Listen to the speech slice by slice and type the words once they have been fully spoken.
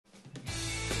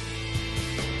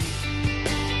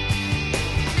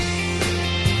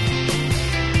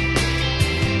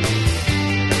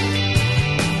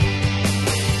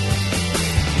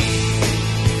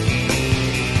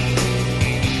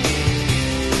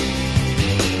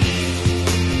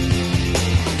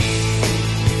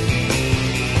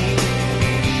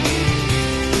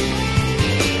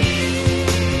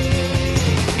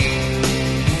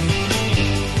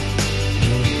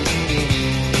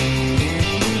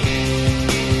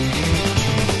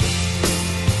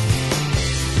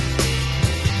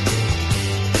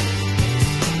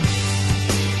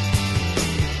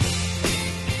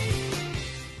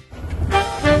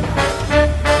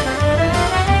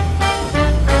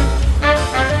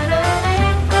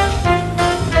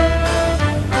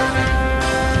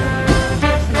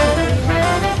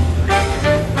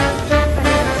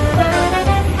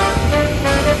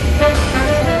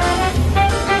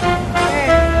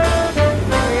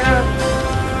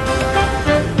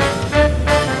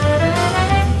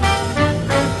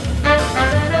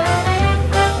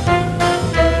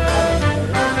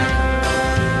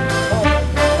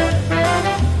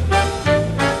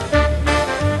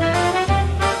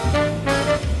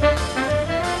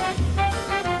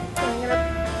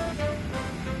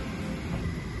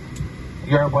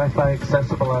Your Wi-Fi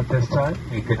accessible at this time.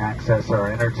 You can access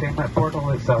our entertainment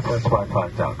portal at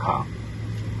southwestwifi.com.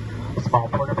 Small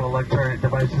portable electronic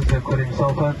devices including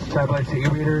cell phones, tablets,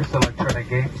 e-readers, electronic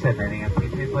games, and any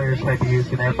MP3 players may be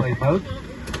used in airplane mode.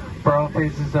 For all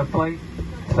phases of flight,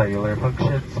 cellular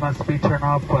functions must be turned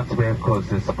off once we have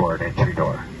closed the forward entry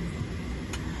door.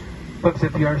 Folks,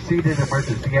 if you are seated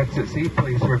emergency exit seat,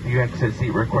 please review exit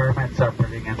seat requirements,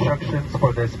 operating instructions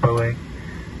for this Boeing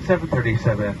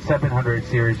 737-700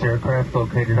 series aircraft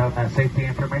located on that safety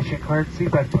information card.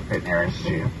 Seatback bucket nearest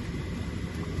you.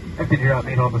 If you do not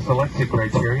meet all the selected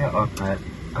criteria on that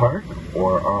card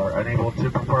or are unable to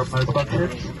perform those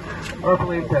functions or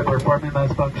believe that performing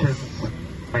those functions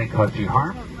may cause you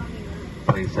harm,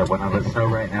 please let one of us know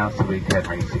right now so we can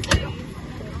reseat you.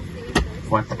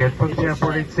 Once again, folks, you have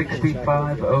boarding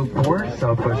 6504,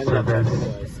 Southwest Service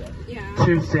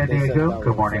to San Diego.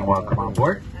 Good morning, welcome on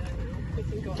board.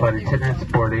 Flight attendants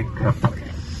boarding complete.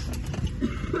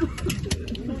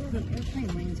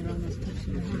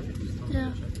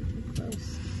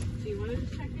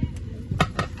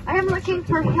 I am looking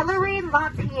for Hillary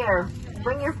LaPierre.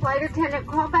 Bring your flight attendant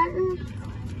call button,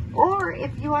 or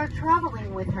if you are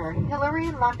traveling with her,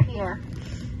 Hillary LaPierre.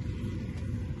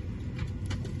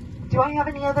 Do I have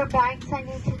any other bags I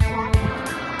need to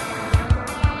check?